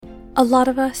A lot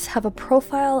of us have a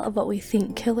profile of what we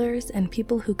think killers and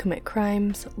people who commit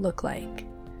crimes look like.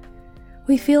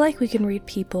 We feel like we can read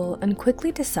people and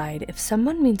quickly decide if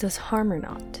someone means us harm or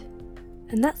not.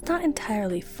 And that's not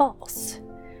entirely false.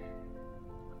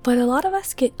 But a lot of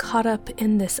us get caught up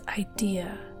in this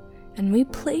idea, and we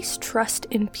place trust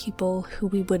in people who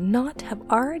we would not have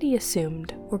already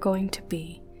assumed were going to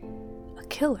be a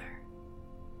killer.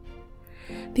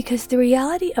 Because the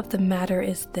reality of the matter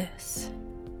is this: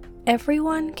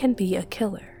 everyone can be a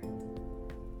killer.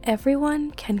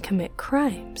 Everyone can commit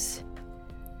crimes.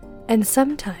 And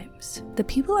sometimes the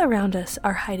people around us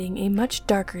are hiding a much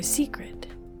darker secret.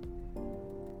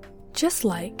 Just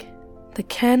like the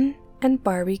Ken and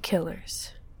Barbie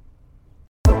killers.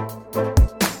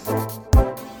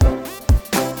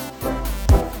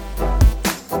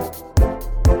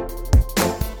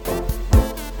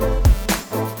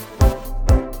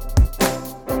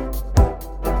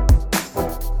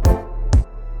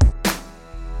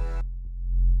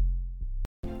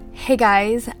 Hey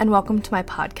guys, and welcome to my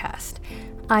podcast.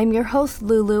 I'm your host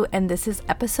Lulu, and this is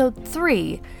episode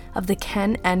 3 of the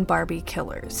Ken and Barbie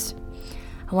Killers.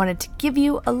 I wanted to give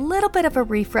you a little bit of a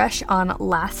refresh on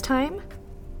last time.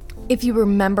 If you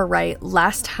remember right,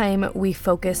 last time we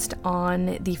focused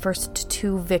on the first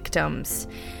 2 victims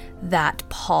that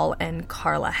Paul and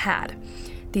Carla had.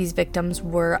 These victims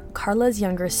were Carla's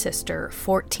younger sister,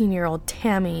 14-year-old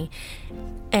Tammy,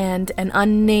 and an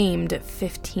unnamed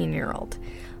 15-year-old.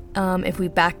 If we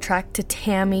backtrack to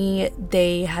Tammy,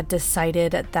 they had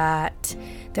decided that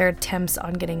their attempts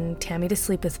on getting Tammy to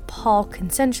sleep with Paul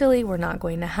consensually were not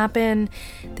going to happen.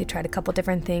 They tried a couple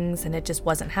different things and it just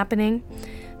wasn't happening.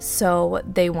 So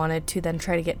they wanted to then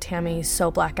try to get Tammy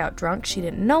so blackout drunk she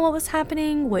didn't know what was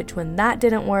happening, which when that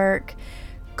didn't work,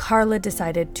 Carla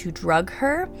decided to drug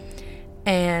her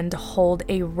and hold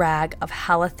a rag of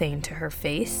halothane to her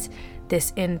face.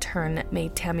 This in turn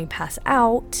made Tammy pass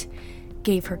out,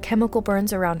 gave her chemical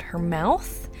burns around her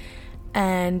mouth,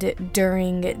 and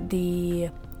during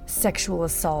the sexual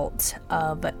assault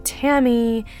of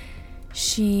Tammy,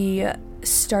 she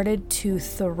started to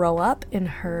throw up in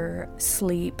her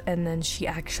sleep, and then she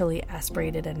actually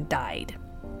aspirated and died.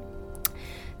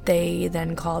 They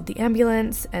then called the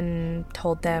ambulance and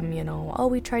told them,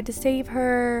 we tried to save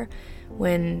her,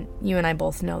 when you and I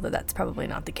both know that that's probably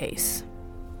not the case.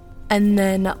 And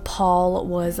then Paul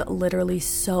was literally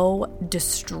so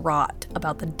distraught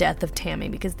about the death of Tammy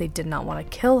because they did not want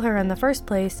to kill her in the first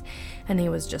place, and he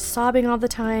was just sobbing all the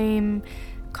time.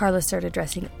 Carla started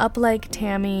dressing up like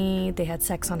Tammy. They had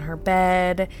sex on her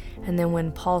bed, and then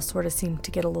when Paul sort of seemed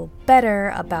to get a little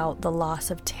better about the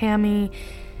loss of Tammy,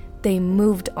 they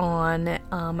moved on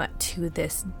to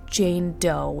this Jane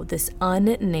Doe, this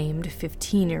unnamed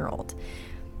 15-year-old.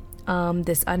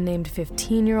 This unnamed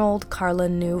 15-year-old Carla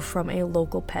knew from a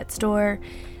local pet store.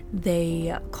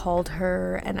 They called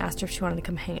her and asked her if she wanted to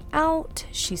come hang out.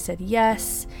 She said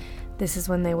yes. This is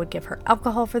when they would give her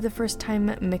alcohol for the first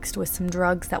time, mixed with some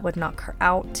drugs that would knock her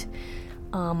out.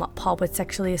 Paul would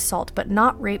sexually assault but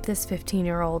not rape this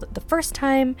 15-year-old the first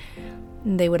time.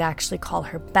 They would actually call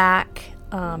her back.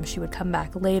 She would come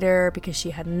back later because she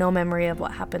had no memory of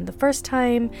what happened the first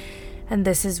time. And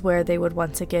this is where they would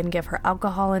once again give her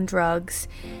alcohol and drugs,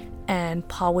 and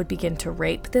Paul would begin to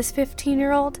rape this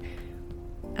 15-year-old.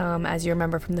 As you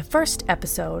remember from the first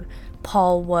episode,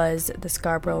 Paul was the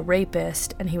Scarborough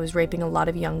rapist, and he was raping a lot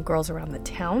of young girls around the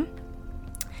town.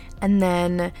 And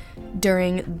then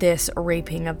during this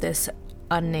raping of this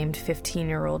unnamed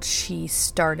 15-year-old, she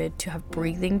started to have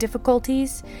breathing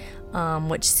difficulties,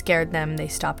 which scared them. They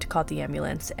stopped to call the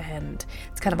ambulance, and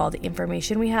it's kind of all the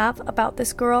information we have about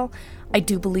this girl. I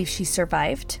do believe she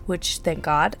survived, which thank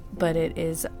God, but it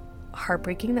is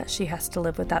heartbreaking that she has to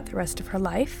live with that the rest of her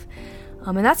life.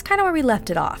 And that's kind of where we left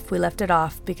it off. We left it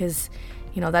off because,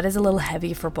 that is a little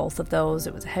heavy for both of those.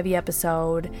 It was a heavy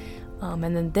episode.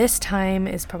 And then this time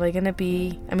is probably going to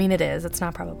be,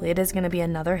 it is going to be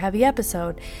another heavy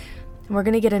episode. And we're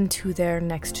going to get into their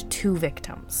next 2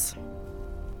 victims,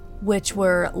 which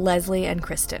were Leslie and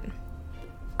Kristen.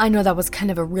 I know that was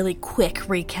kind of a really quick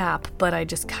recap, but I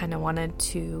just kind of wanted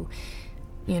to,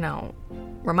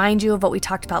 remind you of what we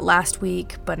talked about last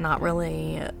week, but not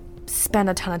really spend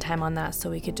a ton of time on that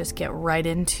so we could just get right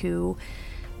into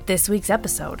this week's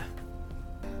episode.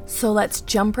 So let's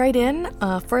jump right in.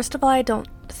 First of all, I don't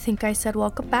think I said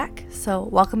welcome back. So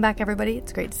welcome back, everybody.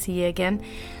 It's great to see you again.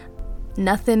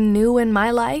 Nothing new in my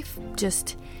life,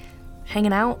 just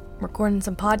hanging out, recording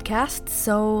some podcasts,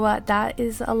 so that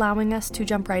is allowing us to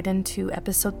jump right into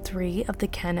episode 3 of the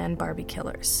Ken and Barbie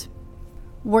Killers.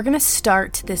 We're going to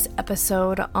start this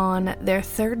episode on their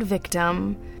third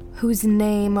victim, whose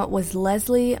name was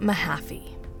Leslie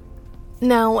Mahaffey.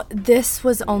 Now, this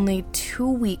was only 2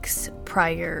 weeks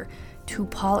prior to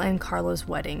Paul and Carla's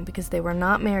wedding because they were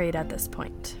not married at this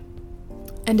point.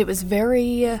 And it was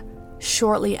very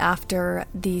shortly after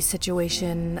the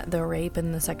situation, the rape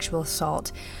and the sexual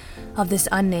assault of this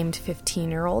unnamed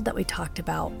 15-year-old that we talked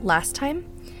about last time.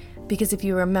 Because if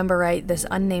you remember right, this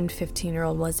unnamed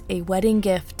 15-year-old was a wedding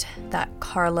gift that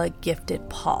Carla gifted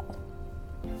Paul.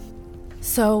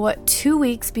 So 2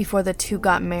 weeks before the two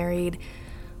got married,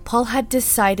 Paul had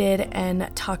decided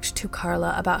and talked to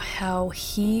Carla about how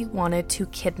he wanted to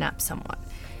kidnap someone,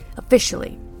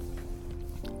 officially.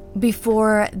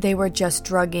 Before, they were just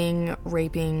drugging,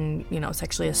 raping,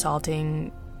 sexually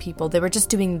assaulting people. They were just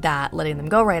doing that, letting them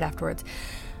go right afterwards.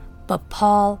 But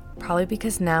Paul, probably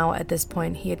because now at this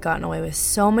point he had gotten away with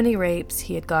so many rapes,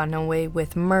 he had gotten away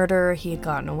with murder, he had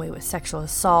gotten away with sexual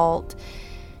assault.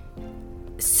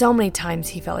 So many times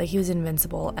he felt like he was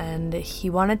invincible, and he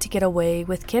wanted to get away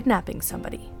with kidnapping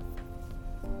somebody.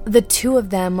 The two of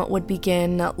them would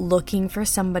begin looking for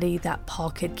somebody that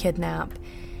Paul could kidnap.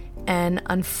 And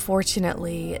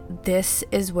unfortunately, this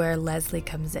is where Leslie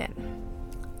comes in.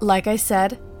 Like I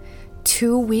said,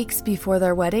 2 weeks before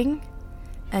their wedding,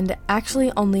 and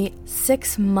actually only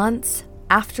 6 months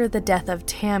after the death of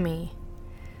Tammy,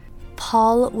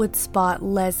 Paul would spot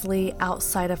Leslie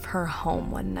outside of her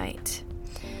home one night.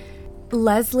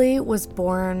 Leslie was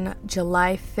born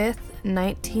July 5th,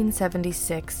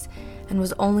 1976, and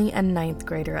was only a 9th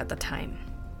grader at the time.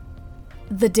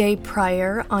 The day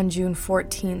prior, on June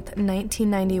 14th,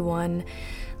 1991,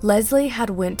 Leslie had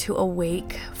went to a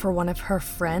wake for one of her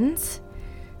friends.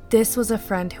 This was a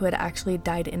friend who had actually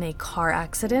died in a car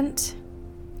accident.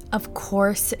 Of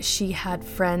course, she had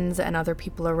friends and other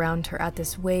people around her at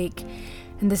this wake,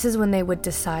 and this is when they would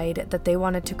decide that they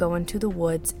wanted to go into the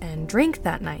woods and drink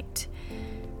that night,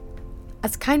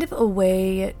 as kind of a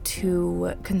way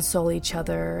to console each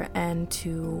other and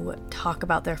to talk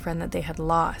about their friend that they had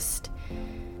lost.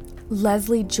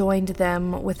 Leslie joined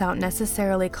them without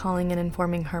necessarily calling and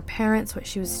informing her parents what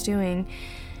she was doing,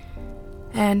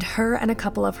 and her and a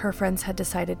couple of her friends had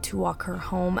decided to walk her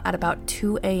home at about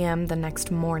 2 a.m. the next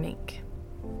morning.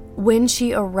 When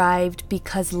she arrived,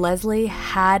 because Leslie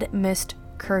had missed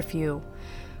curfew,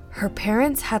 her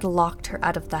parents had locked her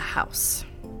out of the house.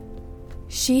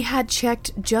 She had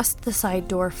checked just the side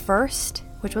door first,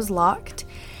 which was locked,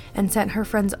 and sent her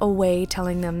friends away,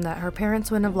 telling them that her parents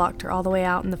wouldn't have locked her all the way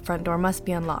out and the front door must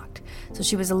be unlocked. So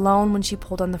she was alone when she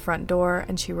pulled on the front door,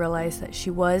 and she realized that she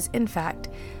was, in fact,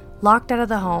 locked out of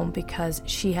the home because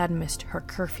she had missed her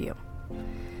curfew.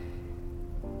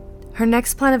 Her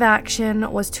next plan of action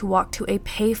was to walk to a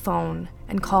payphone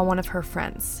and call one of her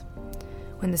friends.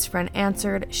 When this friend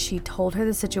answered, she told her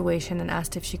the situation and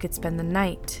asked if she could spend the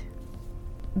night.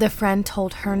 The friend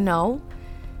told her no,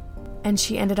 and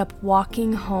she ended up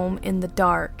walking home in the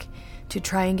dark to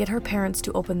try and get her parents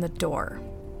to open the door.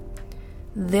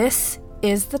 This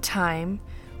is the time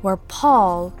where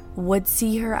Paul would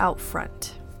see her out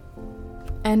front.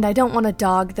 And I don't want to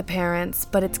dog the parents,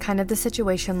 but it's kind of the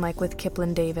situation like with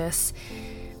Kiplin Davis,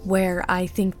 where I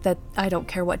think that I don't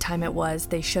care what time it was,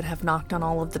 they should have knocked on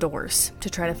all of the doors to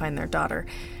try to find their daughter.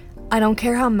 I don't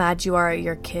care how mad you are at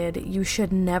your kid, you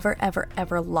should never, ever,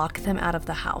 ever lock them out of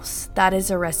the house. That is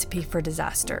a recipe for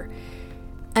disaster.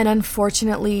 And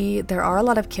unfortunately, there are a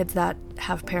lot of kids that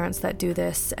have parents that do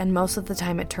this, and most of the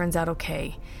time it turns out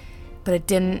okay. But it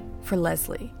didn't for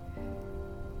Leslie.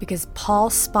 Because Paul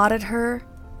spotted her,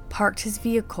 parked his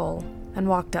vehicle, and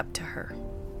walked up to her.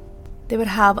 They would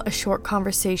have a short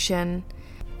conversation,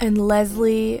 and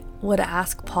Leslie would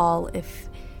ask Paul if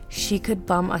she could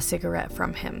bum a cigarette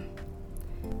from him.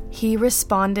 He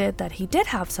responded that he did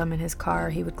have some in his car.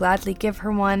 He would gladly give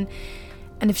her one,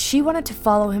 and if she wanted to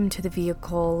follow him to the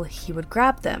vehicle, he would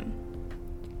grab them.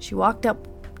 She walked up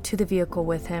to the vehicle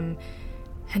with him,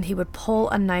 and he would pull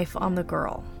a knife on the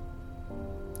girl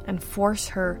and force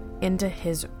her into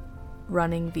his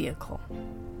running vehicle.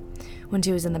 When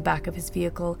she was in the back of his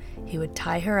vehicle, he would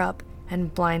tie her up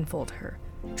and blindfold her,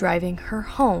 driving her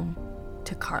home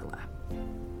to Carla.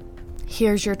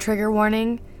 Here's your trigger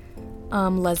warning.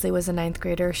 Leslie was a 9th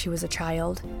grader. She was a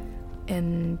child.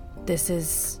 And this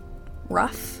is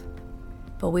rough.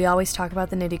 But we always talk about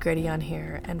the nitty-gritty on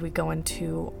here, and we go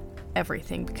into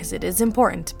everything because it is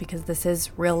important, because this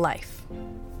is real life.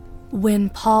 When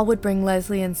Paul would bring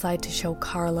Leslie inside to show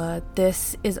Carla,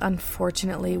 this is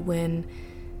unfortunately when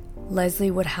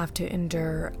Leslie would have to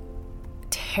endure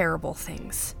terrible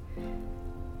things.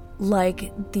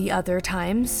 Like the other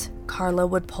times, Carla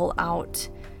would pull out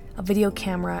a video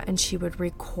camera and she would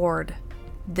record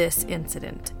this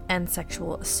incident and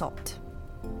sexual assault.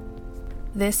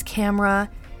 This camera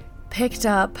picked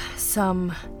up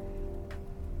some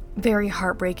very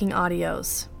heartbreaking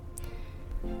audios.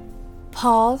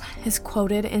 Paul is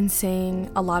quoted in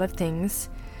saying a lot of things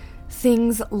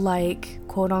like,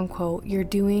 quote unquote, "You're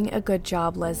doing a good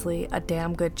job, Leslie, a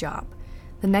damn good job.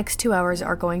 The next 2 hours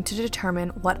are going to determine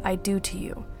what I do to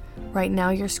you. Right now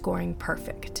you're scoring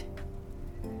perfect."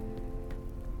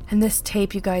 And this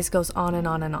tape, you guys, goes on and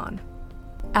on and on.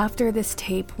 After this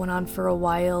tape went on for a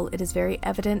while, it is very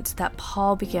evident that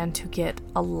Paul began to get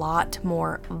a lot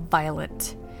more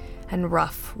violent and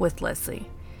rough with Leslie.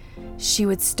 She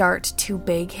would start to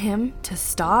beg him to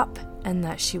stop and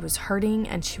that she was hurting,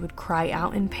 and she would cry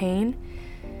out in pain.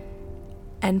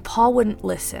 And Paul wouldn't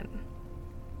listen.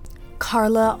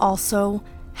 Carla also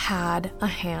had a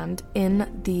hand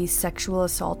in the sexual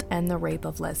assault and the rape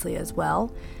of Leslie as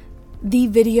well. The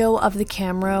video of the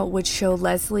camera would show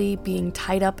Leslie being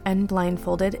tied up and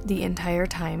blindfolded the entire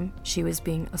time she was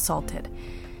being assaulted.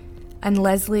 And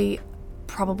Leslie,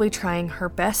 probably trying her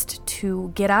best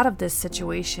to get out of this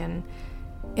situation,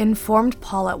 informed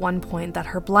Paul at one point that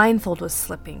her blindfold was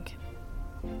slipping.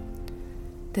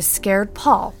 This scared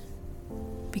Paul,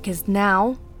 because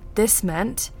now this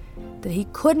meant that he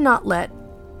could not let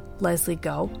Leslie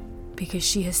go because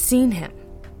she has seen him.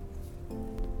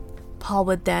 Paul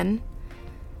would then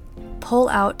pull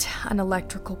out an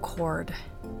electrical cord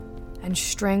and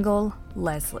strangle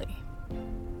Leslie.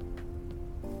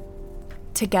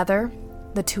 Together,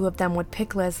 the two of them would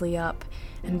pick Leslie up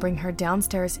and bring her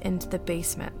downstairs into the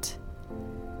basement.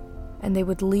 And they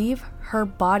would leave her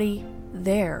body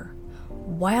there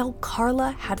while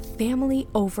Carla had family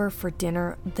over for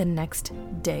dinner the next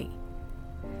day.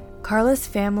 Carla's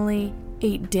family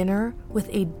ate dinner with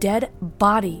a dead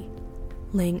body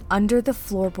laying under the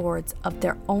floorboards of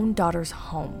their own daughter's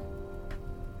home.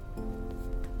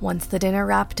 Once the dinner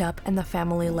wrapped up and the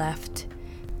family left,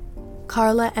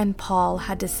 Carla and Paul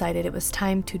had decided it was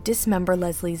time to dismember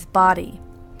Leslie's body,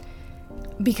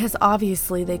 because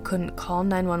obviously they couldn't call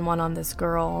 911 on this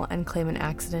girl and claim an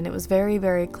accident. It was very,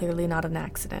 very clearly not an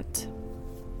accident.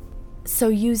 So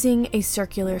using a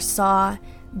circular saw,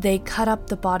 they cut up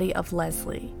the body of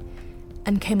Leslie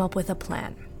and came up with a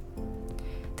plan.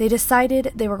 They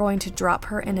decided they were going to drop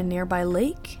her in a nearby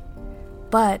lake,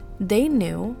 but they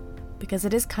knew, because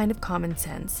it is kind of common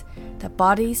sense, that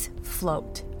bodies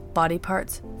float. Body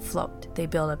parts float. They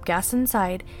build up gas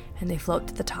inside and they float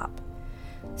to the top.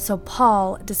 So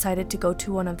Paul decided to go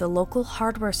to one of the local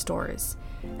hardware stores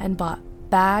and bought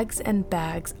bags and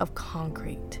bags of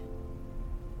concrete.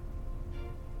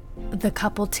 The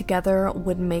couple together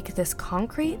would make this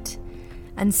concrete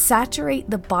and saturate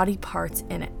the body parts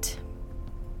in it.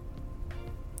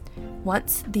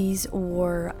 Once these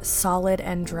were solid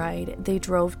and dried, they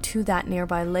drove to that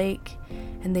nearby lake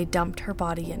and they dumped her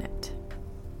body in it.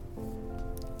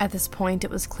 At this point,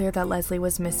 it was clear that Leslie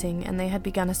was missing, and they had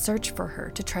begun a search for her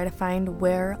to try to find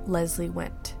where Leslie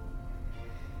went.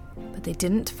 But they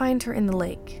didn't find her in the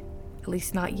lake, at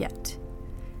least not yet.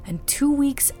 And 2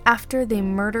 weeks after they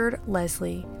murdered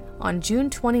Leslie, on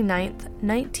June 29th,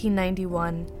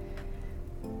 1991,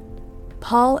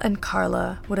 Paul and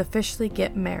Carla would officially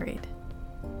get married.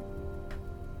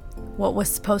 What was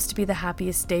supposed to be the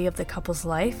happiest day of the couple's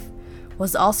life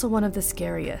was also one of the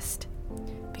scariest,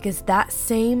 because that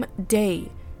same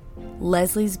day,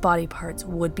 Leslie's body parts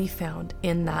would be found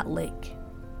in that lake.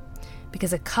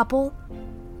 Because a couple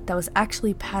that was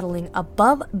actually paddling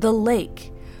above the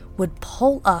lake would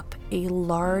pull up a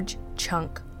large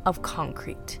chunk of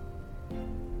concrete.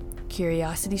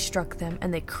 Curiosity struck them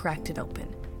and they cracked it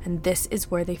open, and this is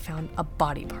where they found a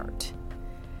body part.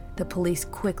 The police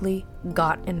quickly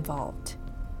got involved,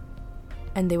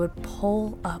 and they would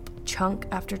pull up chunk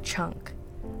after chunk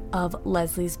of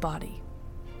Leslie's body,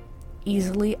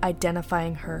 easily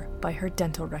identifying her by her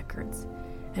dental records,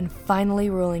 and finally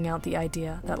ruling out the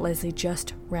idea that Leslie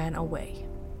just ran away.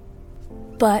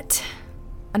 But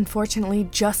unfortunately,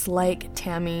 just like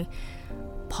Tammy,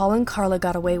 Paul and Carla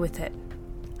got away with it,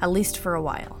 at least for a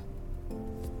while.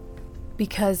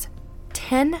 Because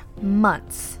 10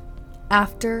 months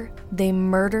after they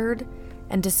murdered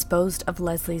and disposed of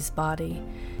Leslie's body,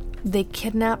 they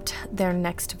kidnapped their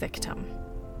next victim,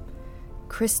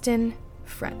 Kristen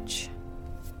French.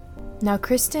 Now,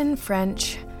 Kristen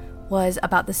French was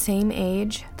about the same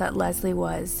age that Leslie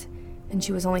was, and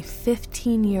she was only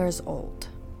 15 years old.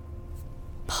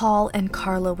 Paul and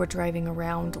Carla were driving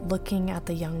around looking at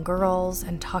the young girls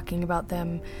and talking about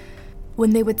them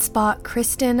when they would spot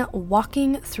Kristen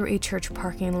walking through a church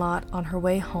parking lot on her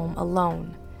way home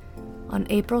alone on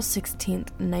April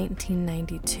 16th,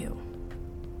 1992.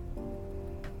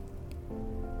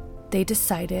 they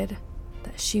decided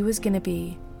that she was going to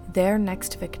be their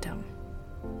next victim.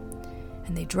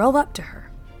 And they drove up to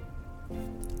her.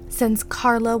 Since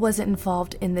Karla wasn't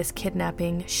involved in this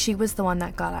kidnapping, she was the one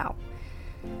that got out.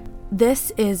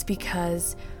 This is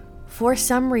because, for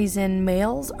some reason,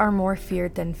 males are more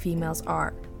feared than females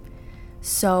are.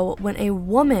 So when a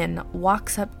woman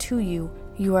walks up to you,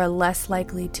 you are less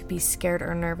likely to be scared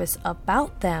or nervous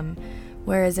about them,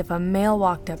 whereas if a male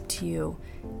walked up to you,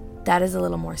 that is a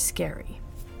little more scary.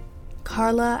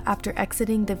 Karla, after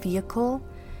exiting the vehicle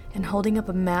and holding up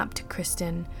a map to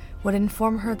Kristen, would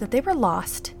inform her that they were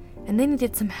lost and they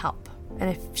needed some help, and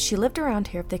if she lived around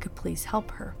here, if they could please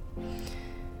help her.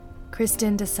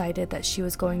 Kristen decided that she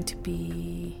was going to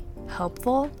be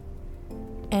helpful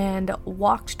and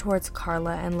walked towards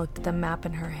Karla and looked at the map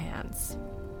in her hands.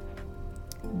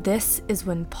 This is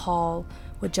when Paul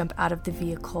would jump out of the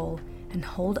vehicle and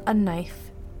hold a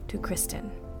knife to Kristen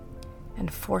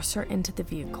and force her into the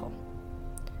vehicle.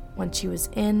 Once she was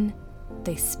in,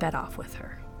 they sped off with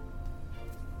her.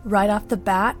 Right off the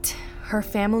bat, her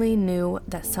family knew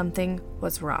that something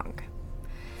was wrong.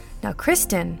 Now,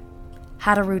 Kristen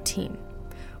had a routine,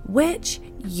 which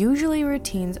usually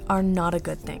routines are not a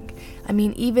good thing. I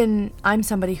mean, even I'm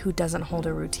somebody who doesn't hold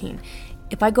a routine.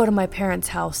 If I go to my parents'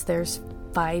 house, there's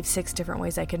 5-6 different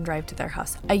ways I can drive to their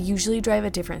house. I usually drive a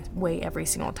different way every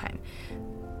single time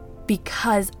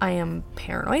because I am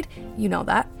paranoid, you know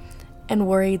that, and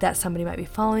worried that somebody might be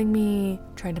following me,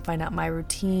 trying to find out my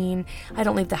routine. I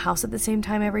don't leave the house at the same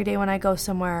time every day when I go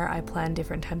somewhere. I plan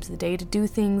different times of the day to do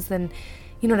things than,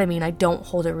 you know what I mean? I don't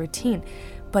hold a routine.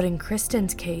 But in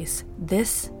Kristen's case,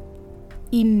 this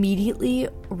immediately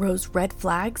rose red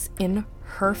flags in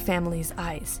her family's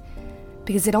eyes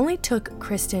because it only took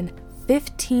Kristen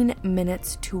 15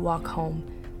 minutes to walk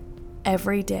home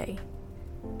every day.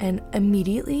 And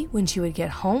immediately when she would get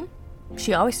home,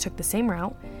 she always took the same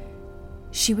route.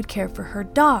 She would care for her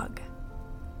dog.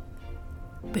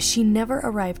 But she never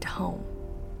arrived home.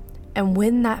 And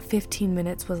when that 15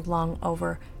 minutes was long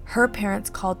over, her parents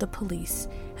called the police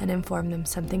and informed them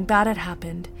something bad had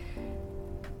happened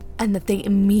and that they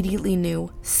immediately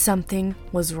knew something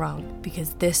was wrong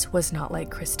because this was not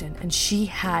like Kristen and she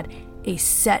had a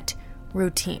set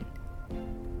routine.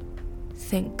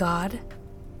 Thank God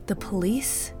the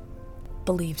police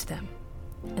believed them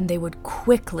and they would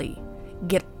quickly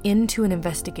get into an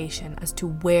investigation as to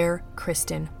where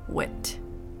Kristen went.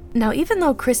 Now, even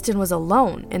though Kristen was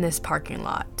alone in this parking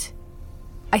lot,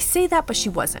 I say that, but she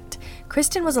wasn't.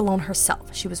 Kristen was alone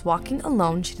herself. She was walking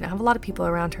alone. She didn't have a lot of people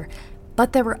around her,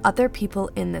 but there were other people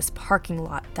in this parking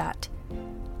lot that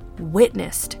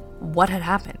witnessed what had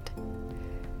happened.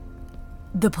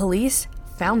 The police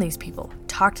found these people,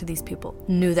 talked to these people,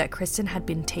 knew that Kristen had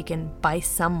been taken by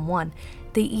someone.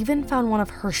 They even found one of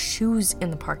her shoes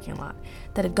in the parking lot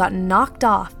that had gotten knocked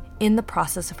off in the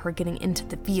process of her getting into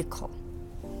the vehicle.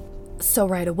 So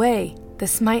right away,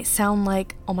 this might sound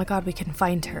like, oh my God, we can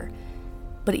find her.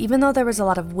 But even though there was a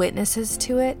lot of witnesses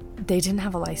to it, they didn't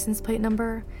have a license plate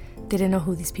number. They didn't know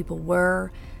who these people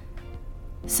were.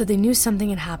 So they knew something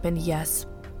had happened, yes,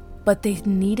 but they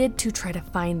needed to try to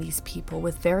find these people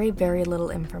with very, very little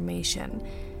information.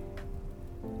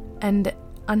 And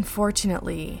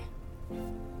unfortunately,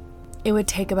 it would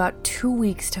take about 2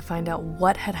 weeks to find out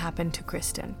what had happened to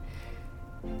Kristen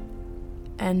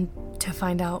and to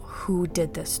find out who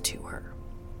did this to her.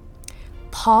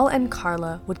 Paul and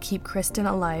Karla would keep Kristen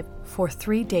alive for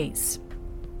 3 days.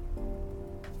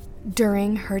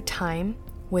 During her time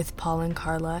with Paul and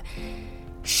Karla,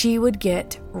 she would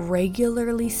get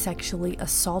regularly sexually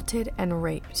assaulted and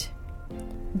raped.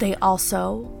 They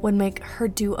also would make her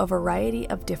do a variety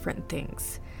of different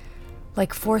things,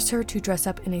 like force her to dress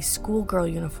up in a schoolgirl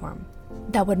uniform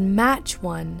that would match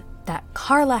one that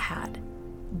Karla had.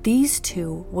 These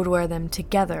two would wear them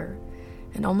together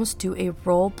and almost do a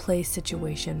role play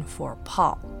situation for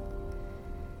Paul.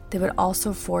 They would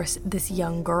also force this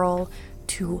young girl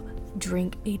to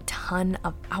drink a ton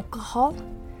of alcohol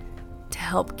to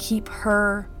help keep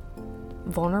her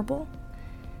vulnerable.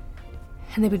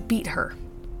 And they would beat her,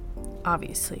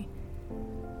 obviously.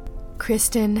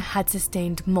 Kristen had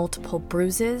sustained multiple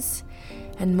bruises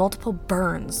and multiple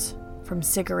burns from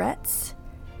cigarettes.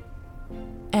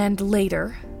 And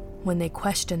later, when they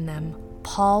questioned them,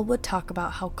 Paul would talk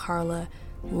about how Karla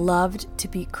loved to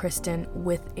beat Kristen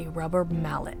with a rubber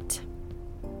mallet.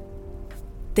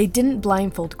 They didn't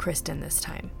blindfold Kristen this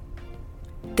time.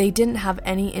 They didn't have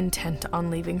any intent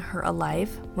on leaving her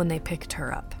alive when they picked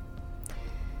her up.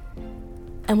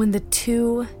 And when the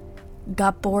two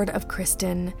got bored of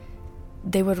Kristen,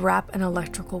 they would wrap an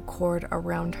electrical cord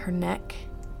around her neck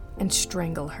and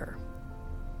strangle her.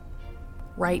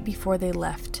 right before they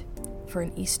left for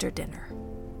an Easter dinner.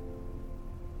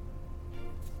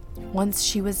 Once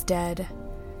she was dead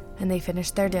and they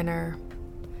finished their dinner,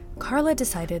 Carla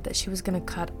decided that she was going to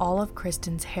cut all of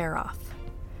Kristen's hair off.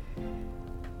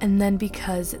 And then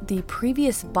because the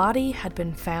previous body had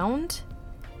been found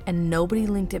and nobody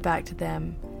linked it back to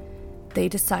them, they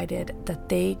decided that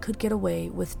they could get away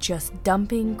with just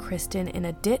dumping Kristen in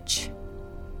a ditch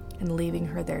and leaving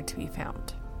her there to be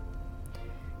found.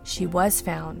 She was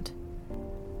found,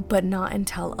 but not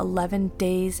until 11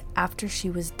 days after she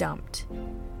was dumped,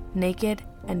 naked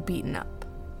and beaten up.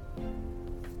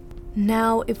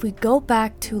 Now, if we go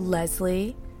back to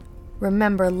Leslie,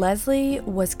 remember Leslie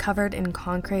was covered in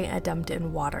concrete and dumped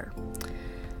in water.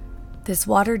 This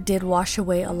water did wash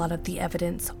away a lot of the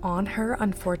evidence on her,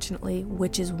 unfortunately,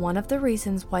 which is one of the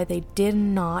reasons why they did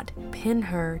not pin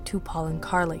her to Paul and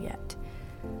Carla yet.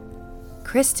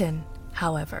 Kristen,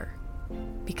 however,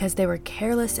 because they were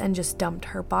careless and just dumped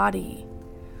her body,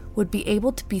 would be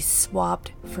able to be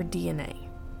swabbed for DNA.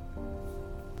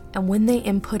 And when they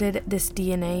inputted this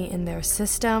DNA in their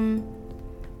system,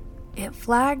 it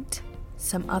flagged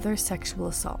some other sexual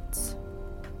assaults.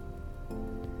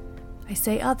 I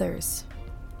say others,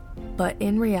 but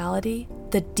in reality,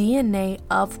 the DNA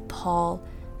of Paul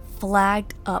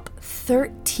flagged up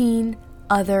 13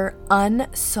 other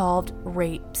unsolved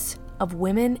rapes of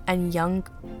women and young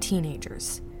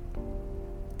teenagers.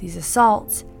 These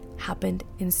assaults happened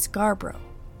in Scarborough.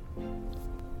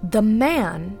 The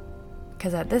man,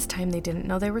 because at this time they didn't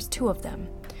know there was two of them,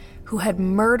 who had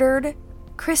murdered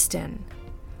Kristen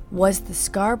was the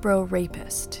Scarborough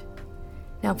rapist.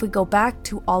 Now, if we go back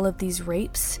to all of these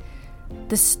rapes,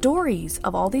 the stories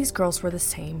of all these girls were the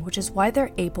same, which is why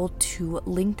they're able to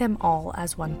link them all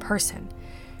as one person.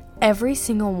 Every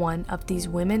single one of these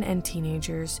women and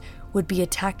teenagers would be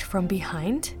attacked from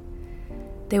behind.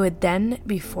 They would then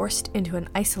be forced into an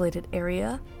isolated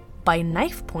area by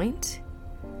knife point.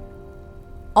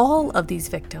 All of these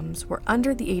victims were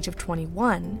under the age of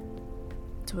 21,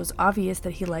 so it was obvious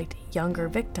that he liked younger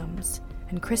victims,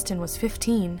 and Kristen was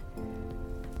 15.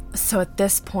 So at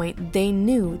this point, they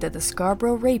knew that the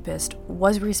Scarborough rapist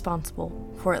was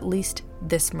responsible for at least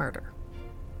this murder.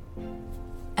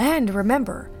 And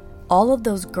remember, all of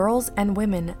those girls and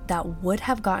women that would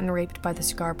have gotten raped by the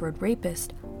Scarborough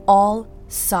rapist all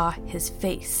saw his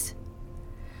face,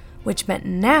 which meant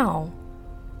now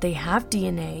they have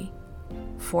DNA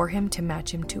for him to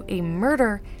match him to a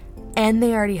murder, and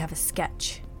they already have a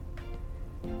sketch.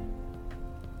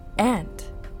 And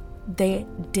they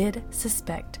did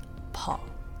suspect Paul.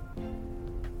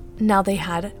 Now, they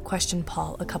had questioned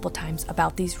Paul a couple times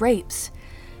about these rapes,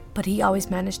 but he always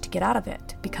managed to get out of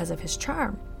it because of his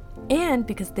charm and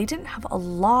because they didn't have a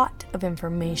lot of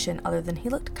information other than he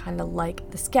looked kind of like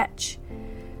the sketch.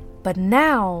 But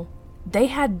now they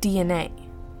had DNA,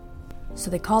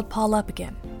 so they called Paul up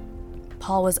again.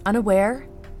 Paul was unaware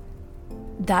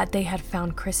that they had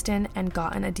found Kristen and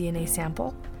gotten a DNA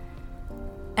sample,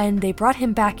 and they brought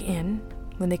him back in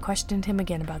when they questioned him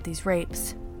again about these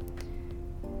rapes.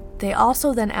 They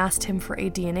also then asked him for a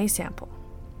DNA sample,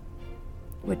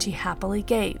 which he happily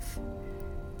gave,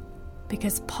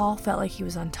 because Paul felt like he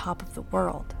was on top of the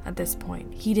world at this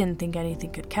point. He didn't think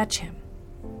anything could catch him.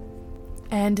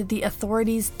 And the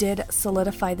authorities did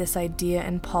solidify this idea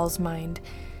in Paul's mind,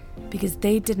 because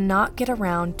they did not get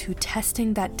around to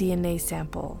testing that DNA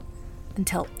sample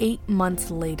until 8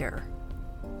 months later,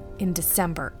 in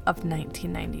December of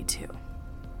 1992.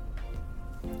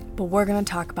 But we're going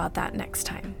to talk about that next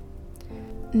time.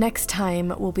 Next time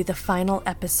will be the final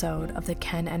episode of the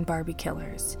Ken and Barbie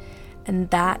Killers, and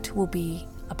that will be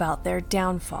about their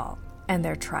downfall and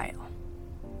their trial.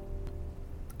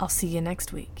 I'll see you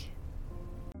next week.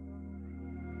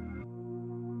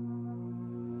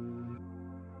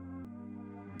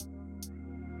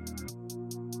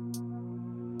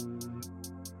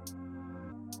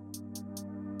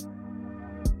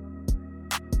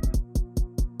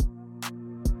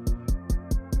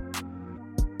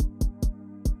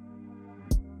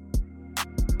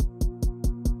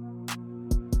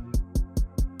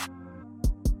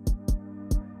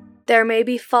 There may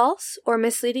be false or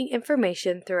misleading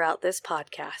information throughout this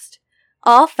podcast.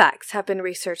 All facts have been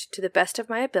researched to the best of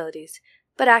my abilities,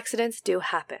 but accidents do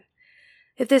happen.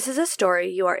 If this is a story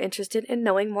you are interested in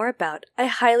knowing more about, I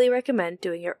highly recommend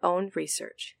doing your own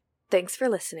research. Thanks for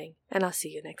listening, and I'll see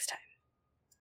you next time.